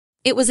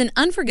It was an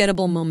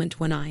unforgettable moment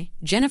when I,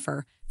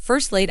 Jennifer,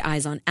 first laid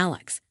eyes on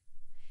Alex.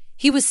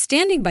 He was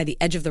standing by the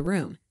edge of the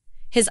room,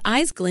 his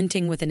eyes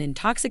glinting with an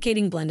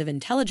intoxicating blend of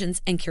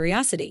intelligence and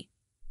curiosity.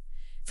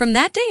 From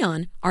that day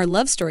on, our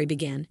love story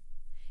began.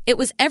 It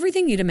was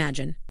everything you'd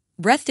imagine: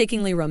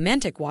 breathtakingly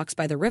romantic walks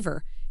by the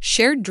river,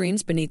 shared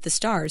dreams beneath the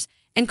stars,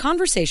 and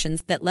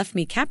conversations that left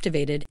me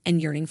captivated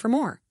and yearning for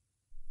more.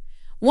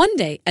 One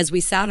day, as we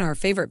sat on our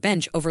favorite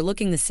bench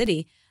overlooking the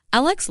city,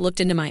 Alex looked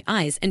into my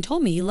eyes and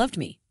told me he loved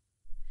me.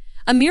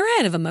 A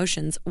myriad of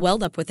emotions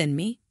welled up within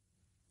me: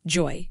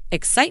 joy,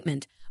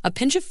 excitement, a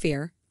pinch of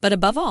fear, but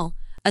above all,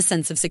 a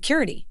sense of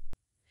security.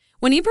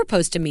 When he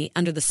proposed to me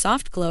under the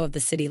soft glow of the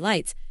city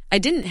lights, I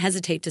didn't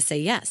hesitate to say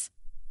yes.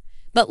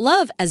 But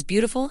love, as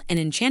beautiful and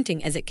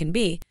enchanting as it can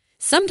be,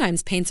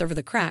 sometimes paints over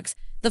the cracks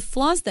the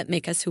flaws that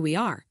make us who we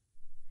are.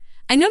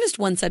 I noticed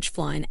one such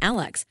flaw in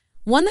Alex,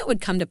 one that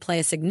would come to play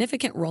a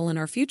significant role in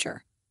our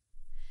future.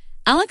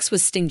 Alex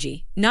was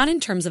stingy, not in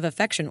terms of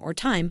affection or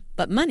time,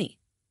 but money.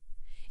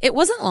 It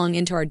wasn't long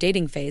into our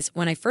dating phase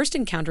when I first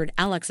encountered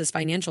Alex's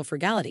financial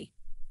frugality.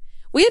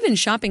 We had been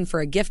shopping for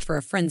a gift for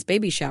a friend's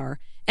baby shower,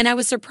 and I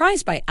was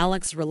surprised by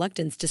Alex's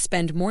reluctance to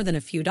spend more than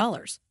a few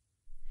dollars.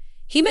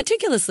 He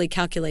meticulously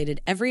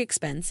calculated every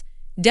expense,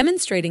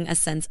 demonstrating a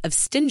sense of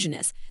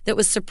stinginess that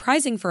was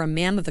surprising for a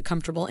man with a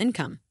comfortable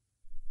income.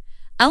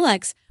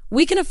 "Alex,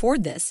 we can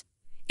afford this.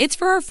 It's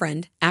for our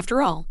friend,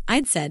 after all,"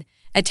 I'd said,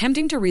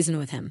 attempting to reason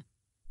with him.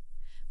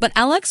 But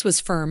Alex was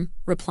firm,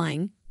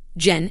 replying,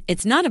 "Jen,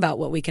 it's not about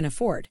what we can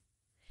afford.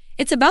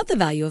 It's about the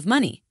value of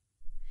money."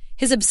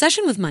 His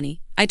obsession with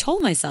money, I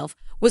told myself,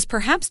 was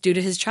perhaps due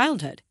to his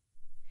childhood.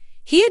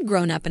 He had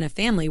grown up in a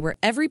family where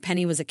every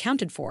penny was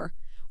accounted for,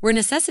 where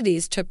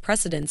necessities took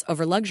precedence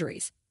over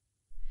luxuries.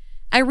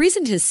 I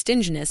reasoned his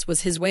stinginess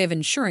was his way of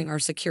ensuring our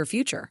secure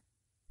future.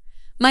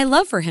 My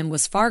love for him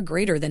was far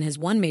greater than his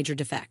one major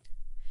defect.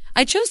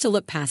 I chose to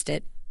look past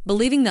it,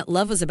 believing that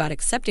love was about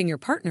accepting your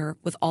partner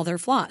with all their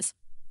flaws.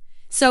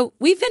 So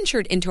we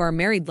ventured into our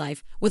married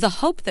life with a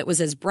hope that was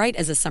as bright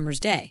as a summer's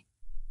day.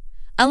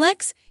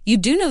 "Alex, you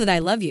do know that I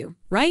love you,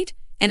 right?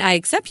 And I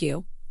accept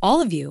you,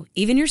 all of you,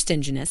 even your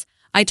stinginess,"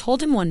 I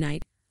told him one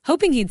night,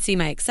 hoping he'd see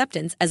my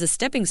acceptance as a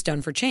stepping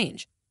stone for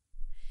change.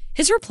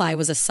 His reply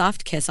was a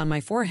soft kiss on my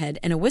forehead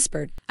and a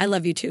whispered, "I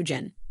love you too,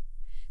 Jen."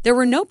 There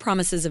were no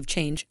promises of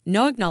change,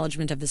 no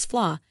acknowledgement of his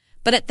flaw,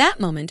 but at that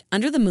moment,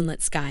 under the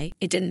moonlit sky,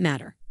 it didn't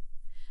matter.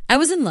 I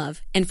was in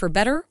love, and for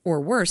better or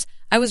worse,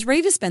 I was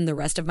ready to spend the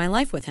rest of my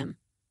life with him.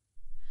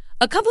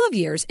 A couple of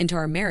years into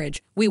our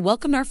marriage, we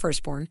welcomed our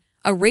firstborn,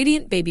 a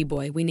radiant baby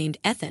boy we named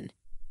Ethan.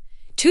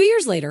 2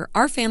 years later,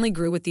 our family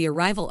grew with the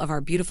arrival of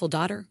our beautiful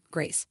daughter,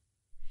 Grace.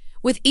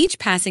 With each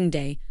passing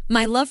day,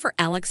 my love for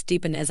Alex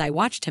deepened as I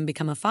watched him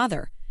become a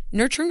father,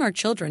 nurturing our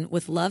children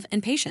with love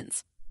and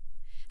patience.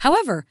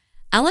 However,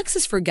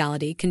 Alex's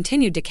frugality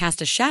continued to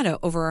cast a shadow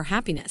over our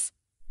happiness.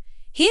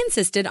 He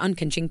insisted on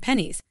pinching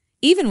pennies,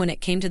 even when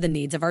it came to the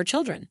needs of our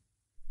children.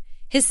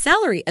 His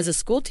salary as a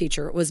school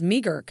teacher was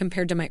meager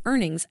compared to my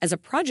earnings as a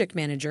project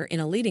manager in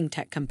a leading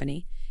tech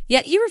company,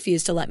 yet he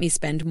refused to let me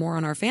spend more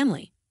on our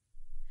family.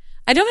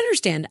 "I don't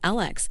understand,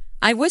 Alex,"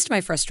 I voiced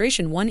my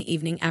frustration one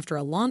evening after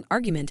a long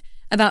argument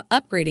about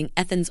upgrading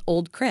Ethan's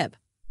old crib.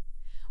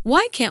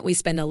 "Why can't we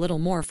spend a little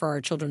more for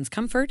our children's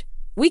comfort?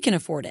 We can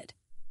afford it."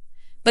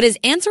 But his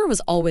answer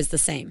was always the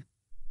same.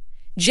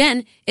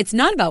 "Jen, it's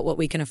not about what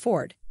we can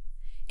afford.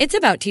 It's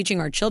about teaching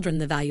our children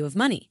the value of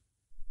money."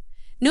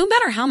 No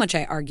matter how much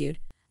I argued,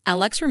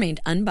 Alex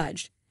remained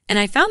unbudged, and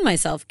I found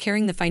myself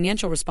carrying the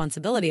financial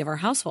responsibility of our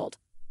household.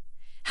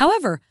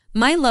 However,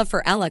 my love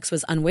for Alex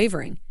was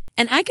unwavering,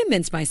 and I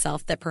convinced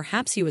myself that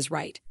perhaps he was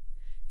right.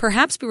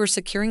 Perhaps we were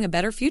securing a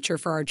better future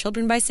for our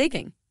children by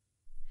saving.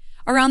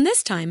 Around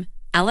this time,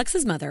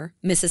 Alex's mother,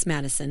 Mrs.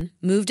 Madison,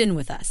 moved in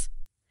with us.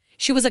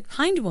 She was a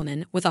kind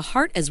woman with a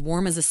heart as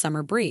warm as a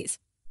summer breeze.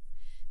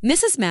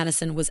 Mrs.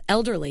 Madison was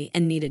elderly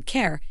and needed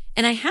care,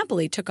 and I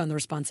happily took on the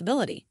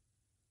responsibility.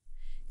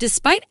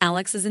 Despite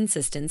Alex's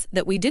insistence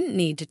that we didn't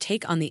need to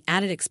take on the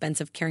added expense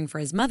of caring for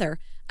his mother,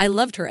 I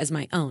loved her as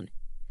my own.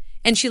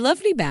 And she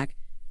loved me back,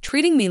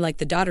 treating me like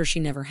the daughter she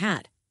never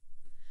had.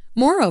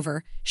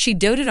 Moreover, she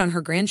doted on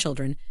her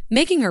grandchildren,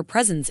 making her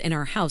presence in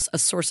our house a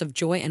source of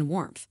joy and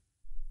warmth.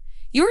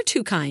 "You're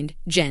too kind,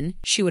 Jen,"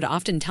 she would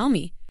often tell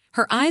me,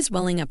 her eyes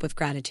welling up with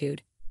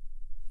gratitude.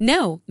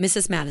 "No,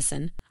 Mrs.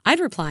 Madison," I'd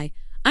reply,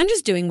 "I'm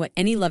just doing what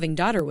any loving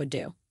daughter would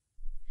do."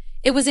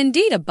 It was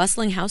indeed a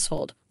bustling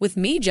household, with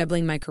me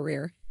juggling my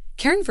career,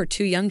 caring for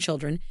 2 young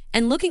children,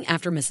 and looking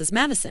after Mrs.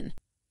 Madison.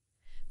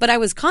 But I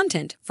was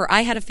content, for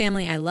I had a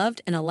family I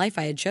loved and a life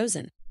I had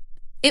chosen.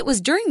 It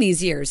was during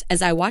these years,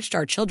 as I watched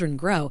our children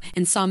grow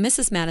and saw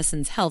Mrs.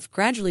 Madison's health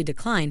gradually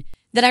decline,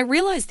 that I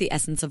realized the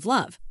essence of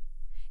love.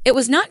 It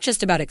was not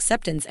just about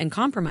acceptance and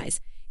compromise,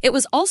 it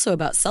was also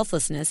about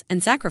selflessness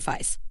and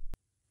sacrifice.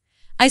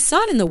 I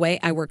saw it in the way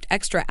I worked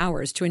extra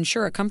hours to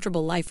ensure a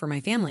comfortable life for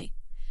my family.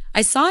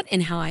 I saw it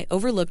in how I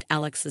overlooked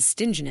Alex's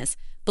stinginess,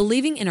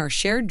 believing in our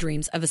shared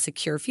dreams of a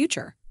secure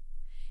future.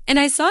 And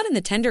I saw it in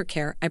the tender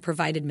care I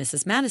provided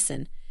Mrs.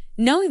 Madison,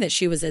 knowing that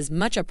she was as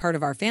much a part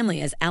of our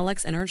family as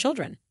Alex and our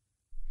children.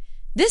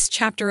 This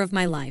chapter of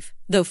my life,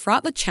 though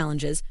fraught with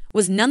challenges,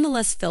 was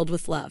nonetheless filled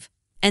with love,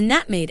 and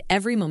that made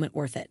every moment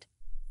worth it.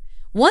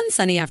 One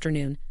sunny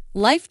afternoon,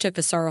 life took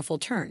a sorrowful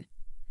turn.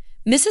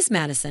 Mrs.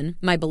 Madison,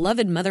 my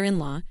beloved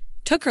mother-in-law,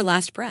 took her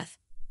last breath.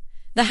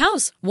 The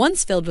house,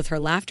 once filled with her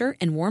laughter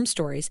and warm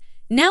stories,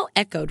 now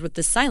echoed with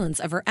the silence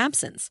of her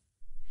absence.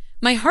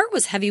 My heart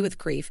was heavy with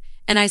grief,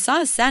 and I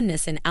saw a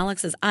sadness in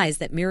Alex's eyes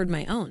that mirrored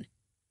my own.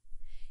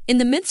 In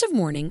the midst of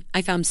mourning,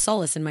 I found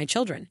solace in my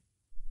children.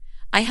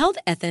 I held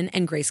Ethan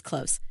and Grace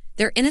close,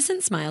 their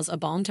innocent smiles a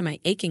balm to my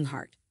aching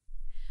heart.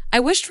 I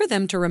wished for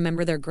them to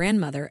remember their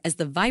grandmother as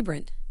the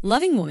vibrant,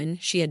 loving woman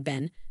she had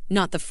been,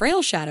 not the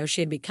frail shadow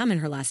she had become in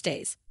her last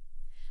days.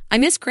 "I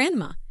miss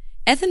Grandma,"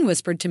 Ethan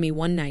whispered to me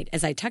one night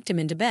as I tucked him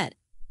into bed.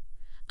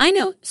 "I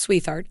know,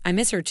 sweetheart, I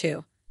miss her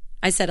too,"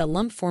 I said, a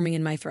lump forming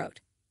in my throat.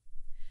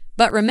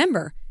 "But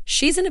remember,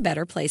 she's in a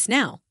better place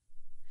now."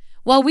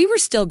 While we were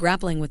still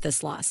grappling with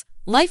this loss,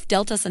 life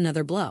dealt us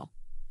another blow.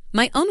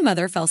 My own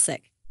mother fell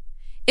sick.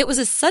 It was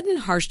a sudden,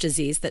 harsh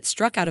disease that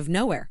struck out of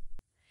nowhere.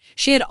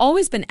 She had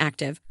always been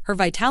active, her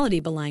vitality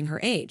belying her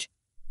age.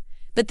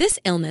 But this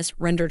illness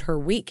rendered her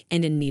weak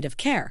and in need of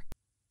care.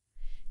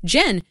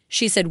 "Jen,"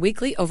 she said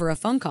weakly over a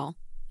phone call,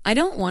 "I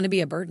don't want to be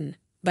a burden,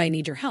 but I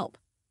need your help."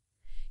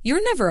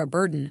 "You're never a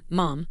burden,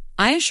 Mom,"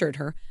 I assured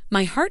her,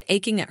 my heart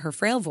aching at her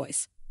frail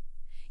voice.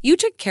 "You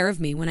took care of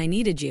me when I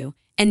needed you,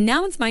 and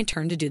now it's my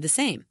turn to do the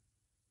same."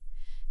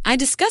 I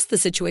discussed the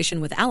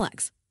situation with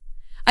Alex.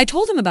 I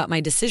told him about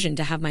my decision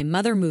to have my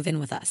mother move in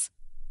with us.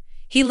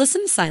 He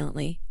listened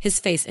silently, his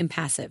face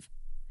impassive.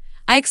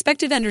 I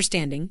expected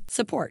understanding,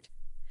 support.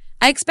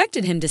 I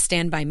expected him to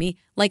stand by me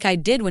like I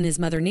did when his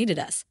mother needed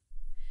us.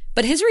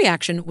 But his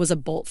reaction was a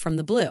bolt from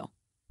the blue.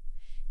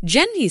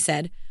 "Jen," he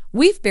said,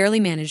 "we've barely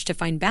managed to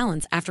find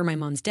balance after my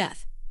mom's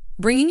death.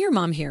 Bringing your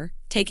mom here,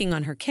 taking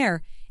on her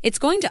care, it's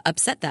going to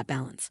upset that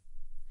balance."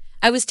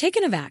 I was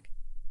taken aback.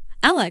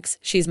 "Alex,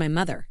 she's my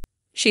mother.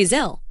 She's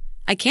ill.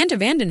 I can't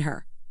abandon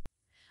her."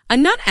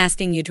 "I'm not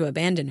asking you to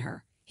abandon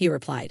her," he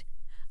replied.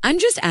 "I'm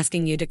just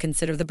asking you to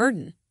consider the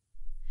burden."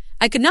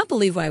 I could not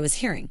believe what I was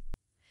hearing.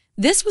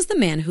 This was the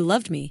man who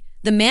loved me,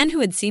 the man who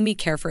had seen me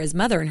care for his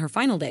mother in her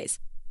final days.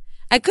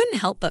 I couldn't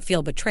help but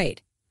feel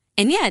betrayed.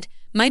 And yet,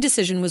 my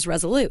decision was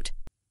resolute.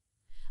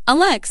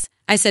 "Alex,"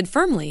 I said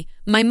firmly,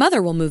 "my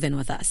mother will move in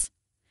with us.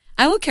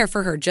 I will care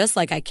for her just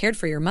like I cared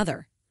for your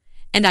mother.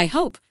 And I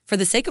hope, for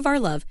the sake of our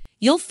love,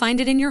 you'll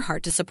find it in your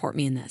heart to support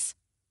me in this."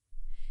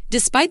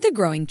 Despite the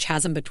growing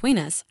chasm between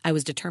us, I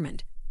was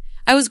determined.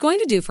 I was going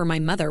to do for my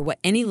mother what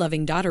any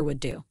loving daughter would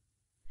do.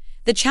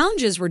 The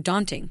challenges were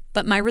daunting,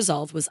 but my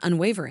resolve was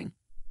unwavering.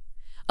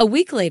 A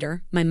week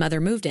later, my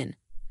mother moved in.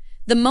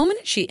 The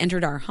moment she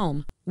entered our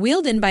home,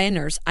 wheeled in by a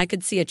nurse, I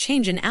could see a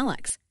change in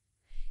Alex.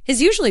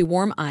 His usually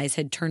warm eyes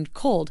had turned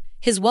cold,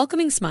 his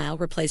welcoming smile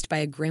replaced by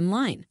a grim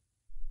line.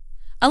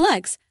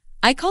 "Alex,"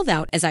 I called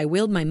out as I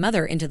wheeled my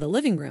mother into the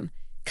living room,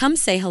 "come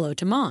say hello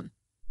to Mom."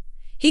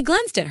 He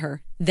glanced at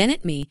her, then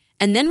at me,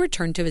 and then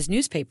returned to his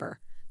newspaper,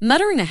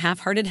 muttering a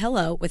half-hearted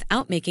hello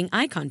without making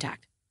eye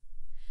contact.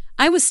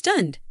 I was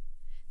stunned.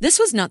 This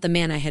was not the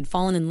man I had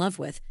fallen in love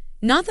with,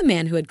 not the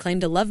man who had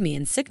claimed to love me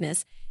in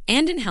sickness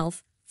and in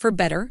health, for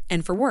better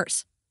and for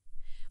worse.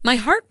 My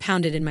heart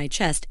pounded in my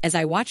chest as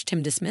I watched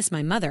him dismiss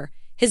my mother,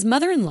 his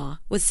mother-in-law,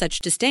 with such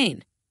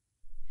disdain.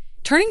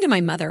 Turning to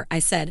my mother, I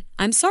said,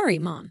 "I'm sorry,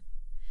 Mom.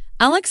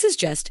 Alex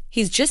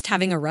he's just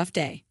having a rough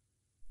day."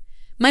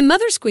 My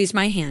mother squeezed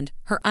my hand,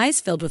 her eyes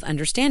filled with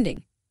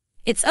understanding.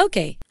 "It's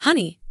okay,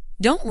 honey.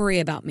 Don't worry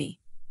about me."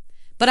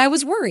 But I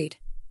was worried.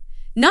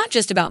 Not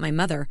just about my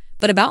mother,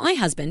 but about my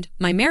husband,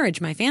 my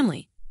marriage, my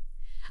family.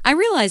 I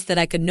realized that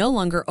I could no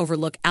longer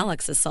overlook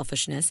Alex's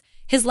selfishness,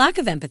 his lack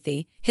of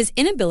empathy, his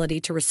inability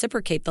to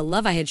reciprocate the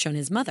love I had shown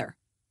his mother.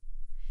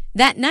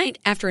 That night,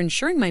 after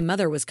ensuring my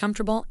mother was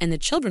comfortable and the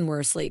children were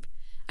asleep,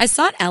 I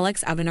sought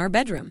Alex out in our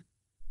bedroom.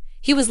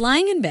 He was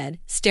lying in bed,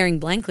 staring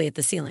blankly at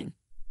the ceiling.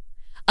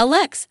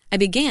 "Alex," I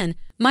began,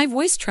 my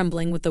voice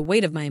trembling with the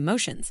weight of my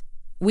emotions.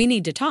 "We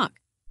need to talk."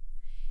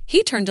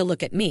 He turned to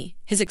look at me,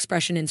 his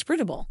expression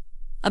inscrutable.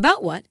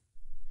 "About what?"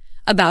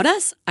 "About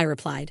us," I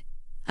replied.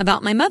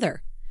 "About my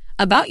mother.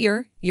 About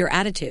your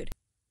attitude."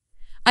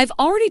 "I've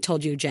already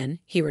told you, Jen,"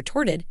 he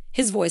retorted,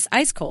 his voice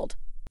ice cold.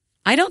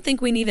 "I don't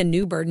think we need a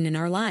new burden in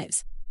our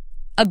lives."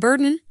 "A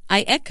burden?"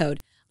 I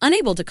echoed,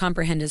 unable to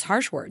comprehend his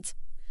harsh words.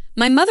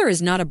 "My mother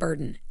is not a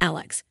burden,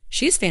 Alex.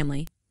 She's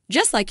family,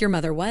 just like your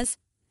mother was.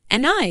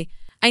 And I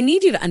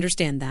need you to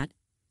understand that."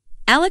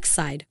 Alex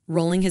sighed,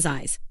 rolling his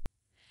eyes.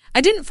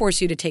 "I didn't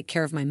force you to take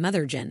care of my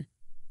mother, Jen."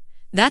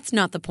 "That's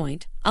not the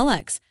point,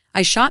 Alex,"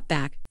 I shot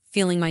back,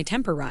 feeling my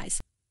temper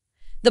rise.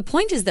 "The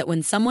point is that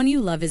when someone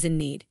you love is in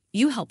need,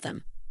 you help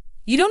them.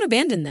 You don't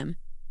abandon them.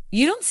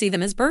 You don't see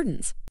them as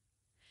burdens."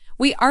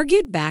 We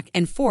argued back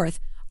and forth,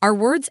 our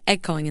words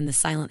echoing in the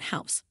silent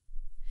house.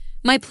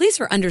 My pleas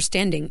for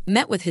understanding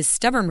met with his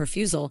stubborn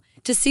refusal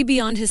to see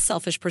beyond his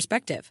selfish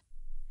perspective.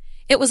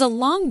 It was a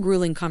long,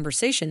 grueling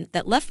conversation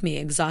that left me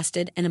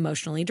exhausted and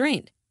emotionally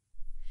drained.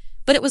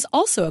 But it was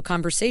also a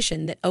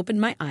conversation that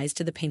opened my eyes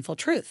to the painful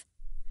truth.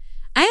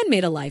 I had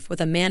made a life with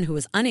a man who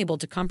was unable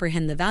to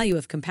comprehend the value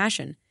of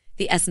compassion,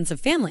 the essence of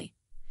family.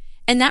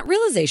 And that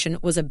realization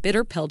was a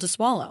bitter pill to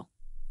swallow.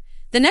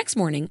 The next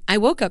morning, I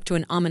woke up to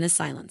an ominous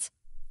silence.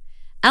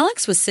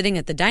 Alex was sitting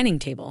at the dining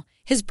table,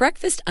 his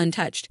breakfast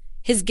untouched,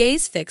 his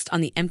gaze fixed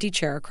on the empty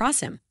chair across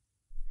him.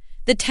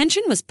 The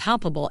tension was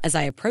palpable as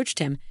I approached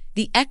him,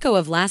 the echo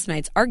of last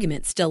night's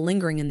argument still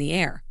lingering in the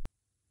air.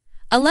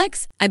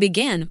 "Alex," I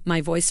began,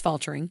 my voice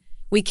faltering,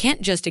 "we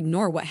can't just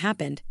ignore what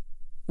happened.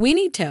 We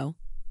need to."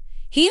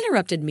 He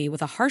interrupted me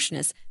with a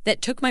harshness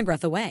that took my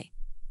breath away.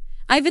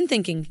 "I've been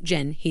thinking,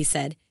 Jen," he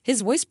said,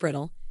 his voice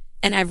brittle,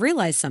 "and I've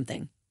realized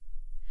something."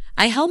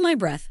 I held my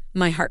breath,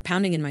 my heart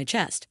pounding in my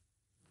chest.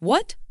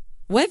 "What?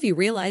 What have you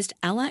realized,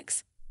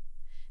 Alex?"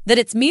 "That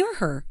it's me or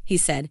her," he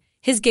said,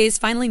 his gaze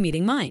finally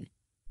meeting mine.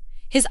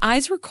 His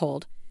eyes were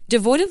cold,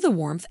 devoid of the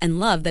warmth and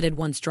love that had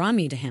once drawn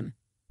me to him.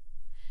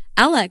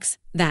 "Alex,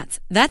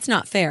 that's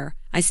not fair,"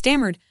 I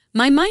stammered,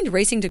 my mind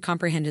racing to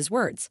comprehend his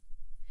words.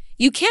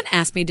 "You can't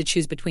ask me to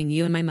choose between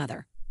you and my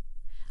mother."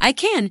 "I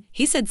can,"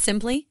 he said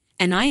simply,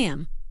 "and I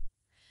am."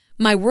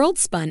 My world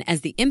spun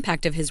as the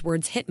impact of his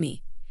words hit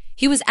me.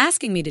 He was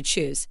asking me to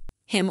choose,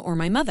 him or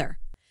my mother,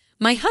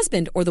 my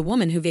husband or the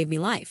woman who gave me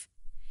life.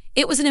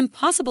 It was an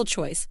impossible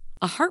choice,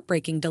 a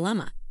heartbreaking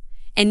dilemma.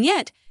 And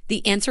yet,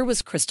 the answer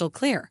was crystal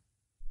clear.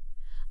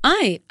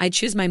 I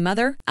choose my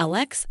mother,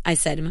 Alex," I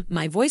said,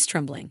 my voice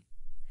trembling.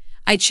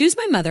 "I choose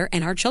my mother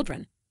and our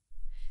children."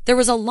 There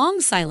was a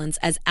long silence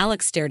as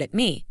Alex stared at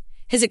me,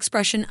 his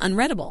expression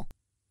unreadable.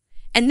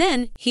 And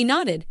then he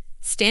nodded,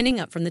 standing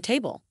up from the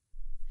table.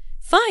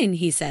 "Fine,"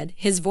 he said,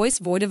 his voice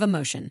void of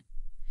emotion.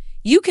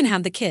 "You can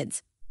have the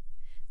kids."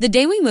 The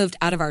day we moved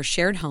out of our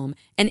shared home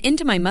and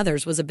into my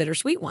mother's was a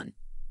bittersweet one.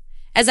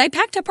 As I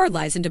packed up our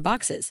lives into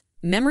boxes,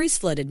 memories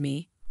flooded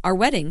me, our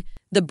wedding,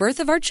 the birth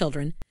of our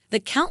children, the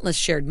countless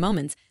shared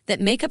moments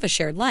that make up a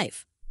shared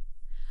life.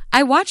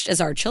 I watched as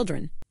our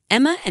children,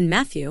 Emma and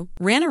Matthew,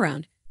 ran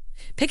around,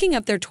 picking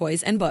up their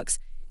toys and books,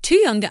 too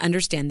young to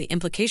understand the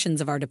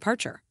implications of our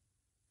departure.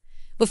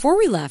 Before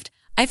we left,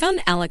 I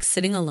found Alex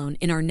sitting alone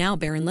in our now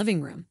barren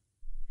living room.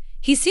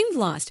 He seemed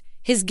lost,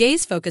 his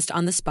gaze focused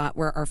on the spot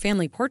where our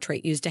family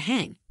portrait used to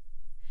hang.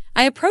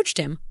 I approached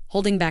him,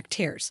 holding back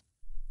tears.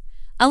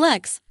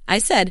 "Alex," I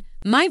said,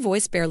 my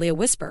voice barely a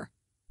whisper.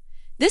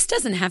 "This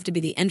doesn't have to be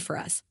the end for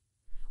us.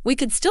 We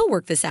could still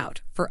work this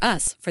out, for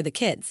us, for the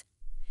kids."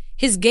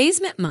 His gaze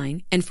met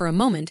mine, and for a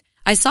moment,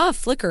 I saw a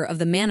flicker of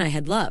the man I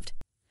had loved.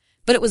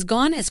 But it was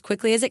gone as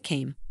quickly as it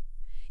came.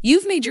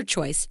 "You've made your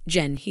choice,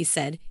 Jen," he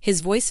said,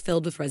 his voice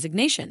filled with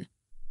resignation.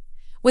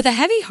 With a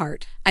heavy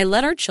heart, I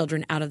led our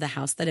children out of the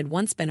house that had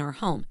once been our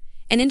home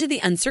and into the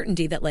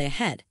uncertainty that lay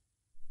ahead.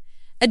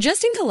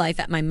 Adjusting to life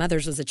at my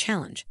mother's was a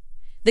challenge.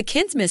 The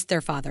kids missed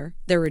their father,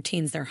 their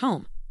routines, their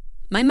home.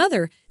 My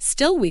mother,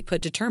 still weak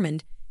but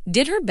determined,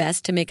 did her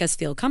best to make us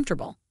feel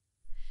comfortable.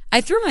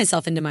 I threw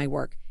myself into my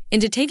work,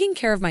 into taking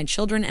care of my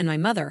children and my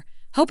mother,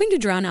 hoping to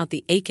drown out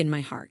the ache in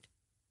my heart.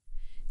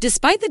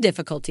 Despite the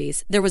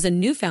difficulties, there was a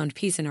newfound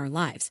peace in our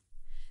lives.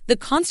 The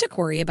constant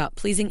worry about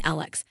pleasing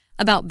Alex,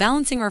 about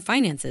balancing our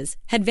finances,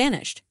 had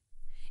vanished.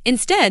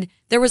 Instead,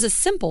 there was a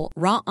simple,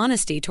 raw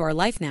honesty to our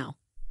life now.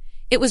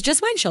 It was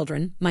just my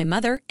children, my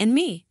mother, and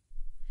me.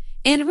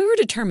 And we were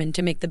determined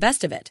to make the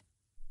best of it.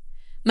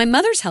 My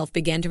mother's health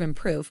began to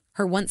improve,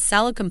 her once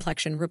sallow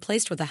complexion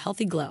replaced with a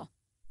healthy glow.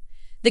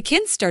 The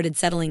kids started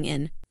settling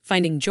in,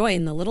 finding joy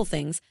in the little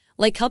things,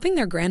 like helping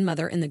their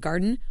grandmother in the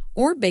garden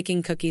or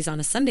baking cookies on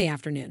a Sunday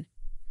afternoon.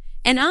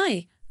 And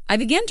I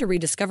began to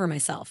rediscover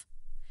myself.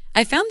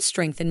 I found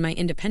strength in my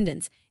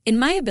independence, in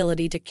my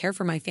ability to care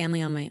for my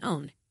family on my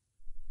own.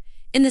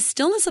 In the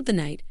stillness of the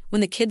night,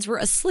 when the kids were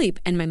asleep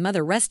and my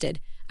mother rested,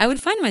 I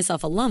would find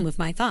myself alone with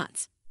my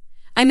thoughts.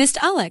 I missed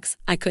Alex,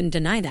 I couldn't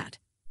deny that.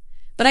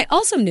 But I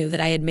also knew that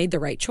I had made the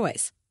right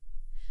choice.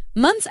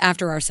 Months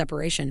after our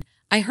separation,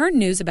 I heard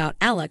news about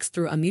Alex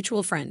through a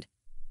mutual friend.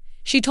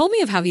 She told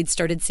me of how he'd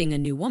started seeing a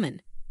new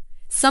woman,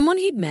 someone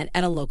he'd met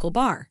at a local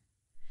bar.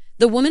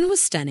 The woman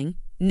was stunning,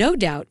 no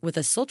doubt with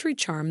a sultry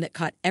charm that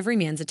caught every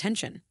man's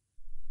attention.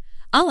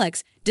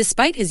 Alex,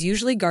 despite his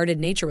usually guarded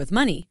nature with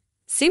money,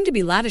 seemed to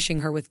be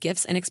lavishing her with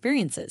gifts and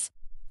experiences.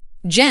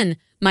 "Jen,"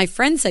 my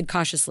friend said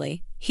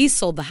cautiously, "he's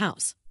sold the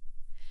house."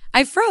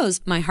 I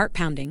froze, my heart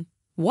pounding.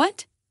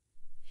 "What?"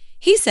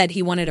 "He said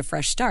he wanted a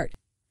fresh start.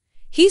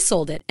 He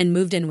sold it and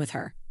moved in with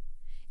her.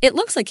 It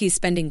looks like he's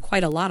spending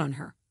quite a lot on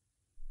her."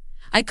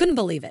 I couldn't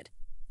believe it.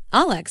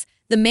 Alex,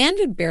 the man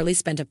who'd barely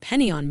spent a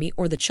penny on me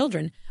or the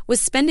children, was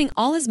spending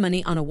all his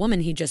money on a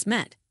woman he'd just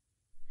met.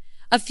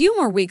 A few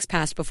more weeks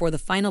passed before the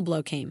final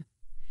blow came.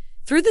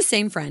 Through the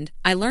same friend,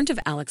 I learned of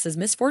Alex's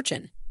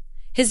misfortune.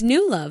 His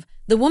new love,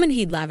 the woman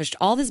he'd lavished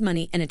all his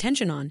money and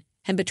attention on,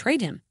 had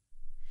betrayed him.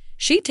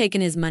 She'd taken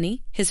his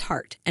money, his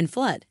heart, and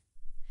fled.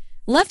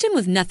 Left him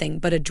with nothing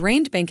but a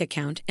drained bank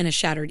account and a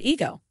shattered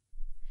ego.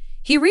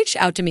 He reached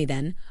out to me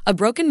then, a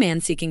broken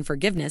man seeking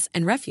forgiveness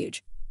and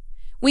refuge.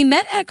 We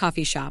met at a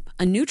coffee shop,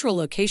 a neutral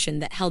location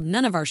that held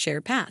none of our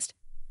shared past.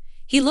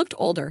 He looked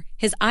older,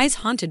 his eyes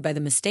haunted by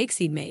the mistakes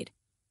he'd made.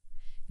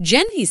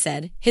 "Jen," he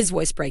said, his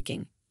voice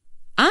breaking.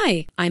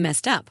 I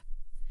messed up."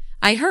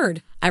 I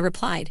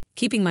replied,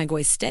 keeping my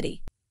voice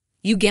steady.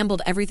 "You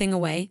gambled everything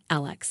away,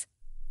 Alex."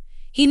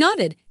 He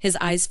nodded, his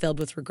eyes filled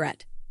with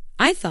regret.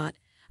 I thought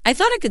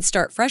I could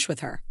start fresh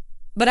with her.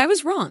 But I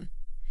was wrong.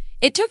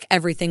 It took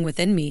everything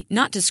within me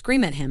not to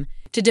scream at him,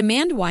 to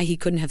demand why he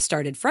couldn't have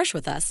started fresh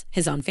with us,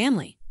 his own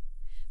family.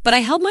 But I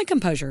held my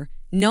composure,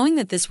 knowing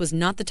that this was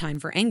not the time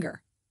for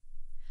anger.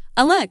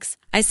 "Alex,"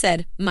 I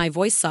said, my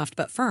voice soft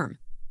but firm,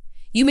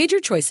 "you made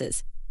your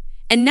choices,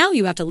 and now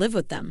you have to live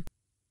with them."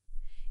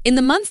 In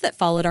the months that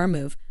followed our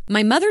move,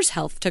 my mother's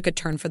health took a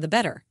turn for the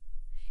better.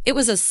 It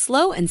was a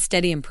slow and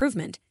steady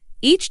improvement,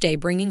 each day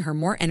bringing her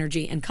more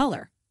energy and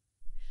color.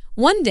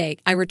 One day,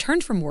 I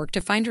returned from work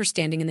to find her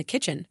standing in the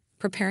kitchen,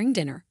 preparing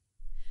dinner.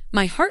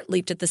 My heart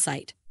leaped at the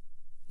sight.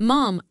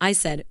 "Mom," I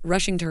said,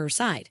 rushing to her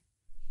side,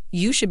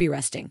 "you should be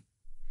resting."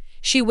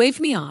 She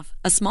waved me off,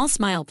 a small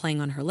smile playing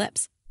on her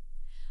lips.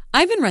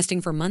 "I've been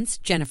resting for months,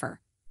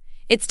 Jennifer.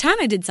 It's time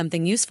I did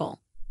something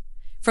useful."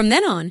 From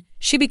then on,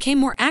 she became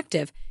more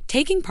active,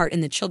 taking part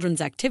in the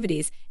children's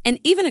activities and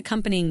even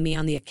accompanying me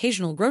on the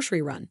occasional grocery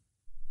run.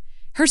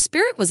 Her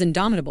spirit was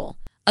indomitable,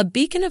 a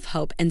beacon of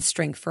hope and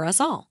strength for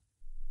us all.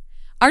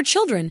 Our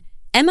children,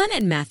 Emma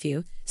and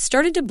Matthew,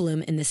 started to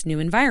bloom in this new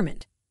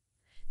environment.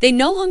 They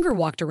no longer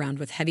walked around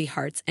with heavy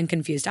hearts and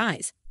confused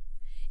eyes.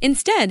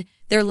 Instead,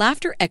 their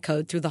laughter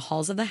echoed through the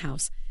halls of the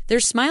house, their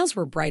smiles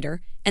were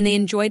brighter, and they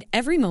enjoyed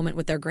every moment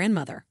with their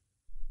grandmother.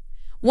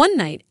 One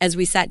night, as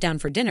we sat down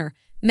for dinner,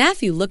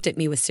 Matthew looked at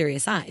me with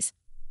serious eyes.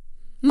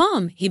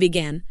 "Mom," he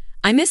began,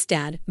 "I miss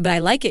Dad, but I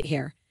like it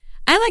here.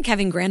 I like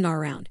having Grandma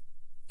around.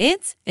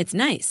 It's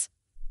nice."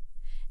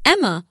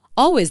 Emma,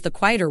 always the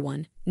quieter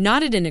one,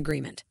 nodded in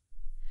agreement.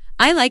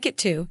 "I like it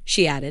too,"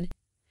 she added.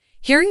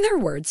 Hearing their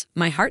words,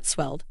 my heart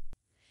swelled.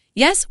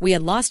 Yes, we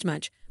had lost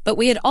much, but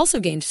we had also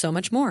gained so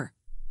much more.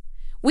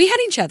 We had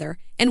each other,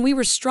 and we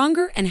were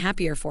stronger and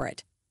happier for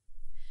it.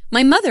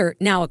 My mother,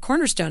 now a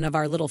cornerstone of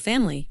our little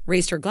family,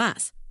 raised her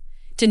glass.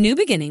 "To new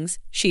beginnings,"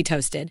 she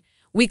toasted.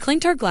 We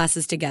clinked our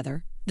glasses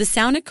together, the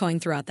sound echoing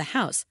throughout the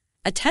house,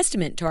 a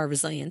testament to our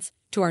resilience,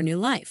 to our new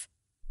life.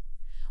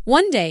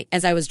 One day,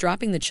 as I was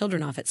dropping the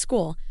children off at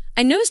school,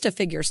 I noticed a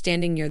figure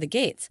standing near the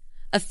gates,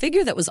 a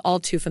figure that was all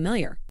too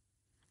familiar.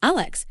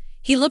 Alex.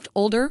 He looked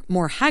older,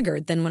 more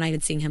haggard than when I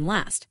had seen him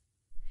last.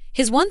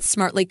 His once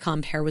smartly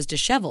combed hair was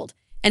disheveled,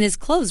 and his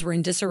clothes were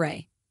in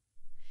disarray.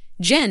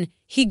 "Jen,"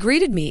 he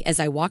greeted me as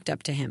I walked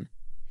up to him.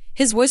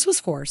 His voice was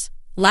hoarse,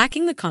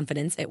 lacking the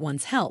confidence it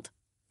once held.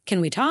 "Can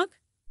we talk?"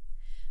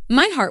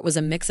 My heart was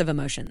a mix of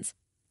emotions.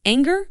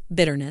 Anger,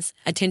 bitterness,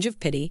 a tinge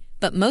of pity,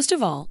 but most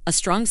of all, a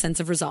strong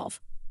sense of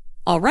resolve.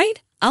 "All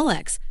right,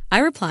 Alex," I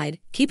replied,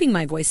 keeping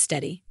my voice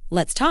steady.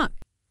 "Let's talk."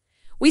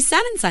 We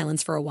sat in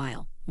silence for a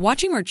while,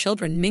 watching our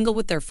children mingle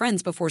with their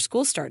friends before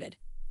school started.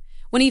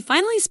 When he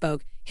finally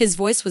spoke, his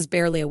voice was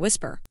barely a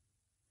whisper.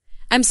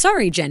 "I'm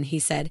sorry, Jen," he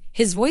said,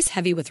 his voice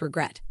heavy with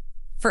regret.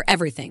 "For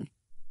everything."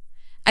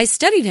 I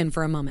studied him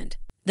for a moment,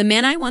 the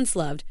man I once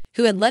loved,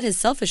 who had let his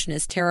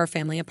selfishness tear our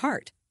family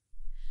apart.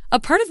 A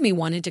part of me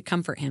wanted to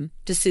comfort him,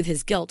 to soothe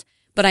his guilt,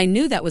 but I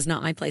knew that was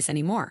not my place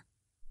anymore.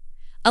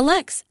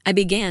 "Alex," I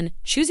began,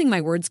 choosing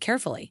my words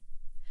carefully.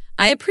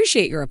 "I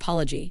appreciate your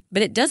apology,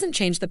 but it doesn't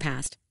change the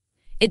past.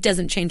 It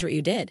doesn't change what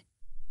you did."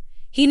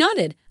 He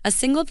nodded, a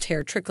single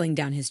tear trickling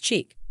down his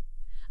cheek.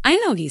 "I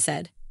know," he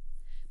said.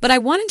 "But I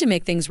wanted to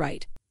make things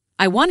right.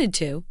 I wanted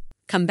to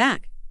come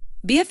back,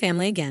 be a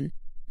family again."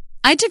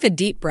 I took a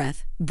deep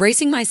breath,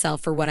 bracing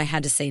myself for what I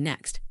had to say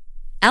next.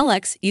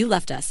 "Alex, you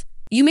left us.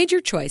 You made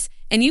your choice,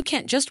 and you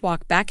can't just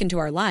walk back into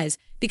our lives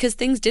because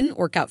things didn't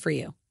work out for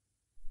you."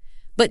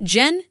 "But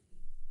Jen..."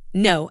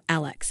 "No,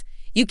 Alex.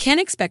 You can't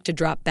expect to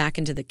drop back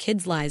into the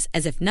kids' lives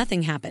as if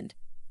nothing happened.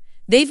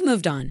 They've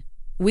moved on.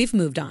 We've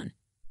moved on."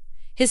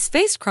 His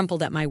face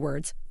crumpled at my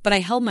words, but I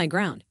held my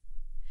ground.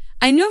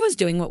 I knew I was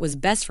doing what was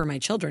best for my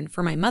children,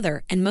 for my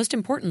mother, and most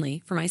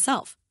importantly, for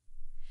myself.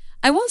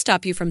 "I won't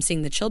stop you from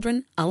seeing the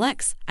children,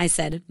 Alex," I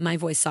said, my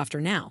voice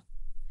softer now.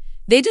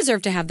 "They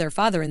deserve to have their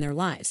father in their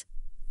lives.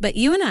 But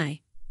you and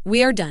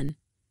we are done."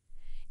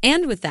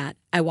 And with that,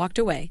 I walked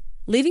away,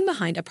 leaving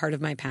behind a part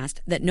of my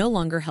past that no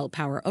longer held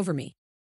power over me.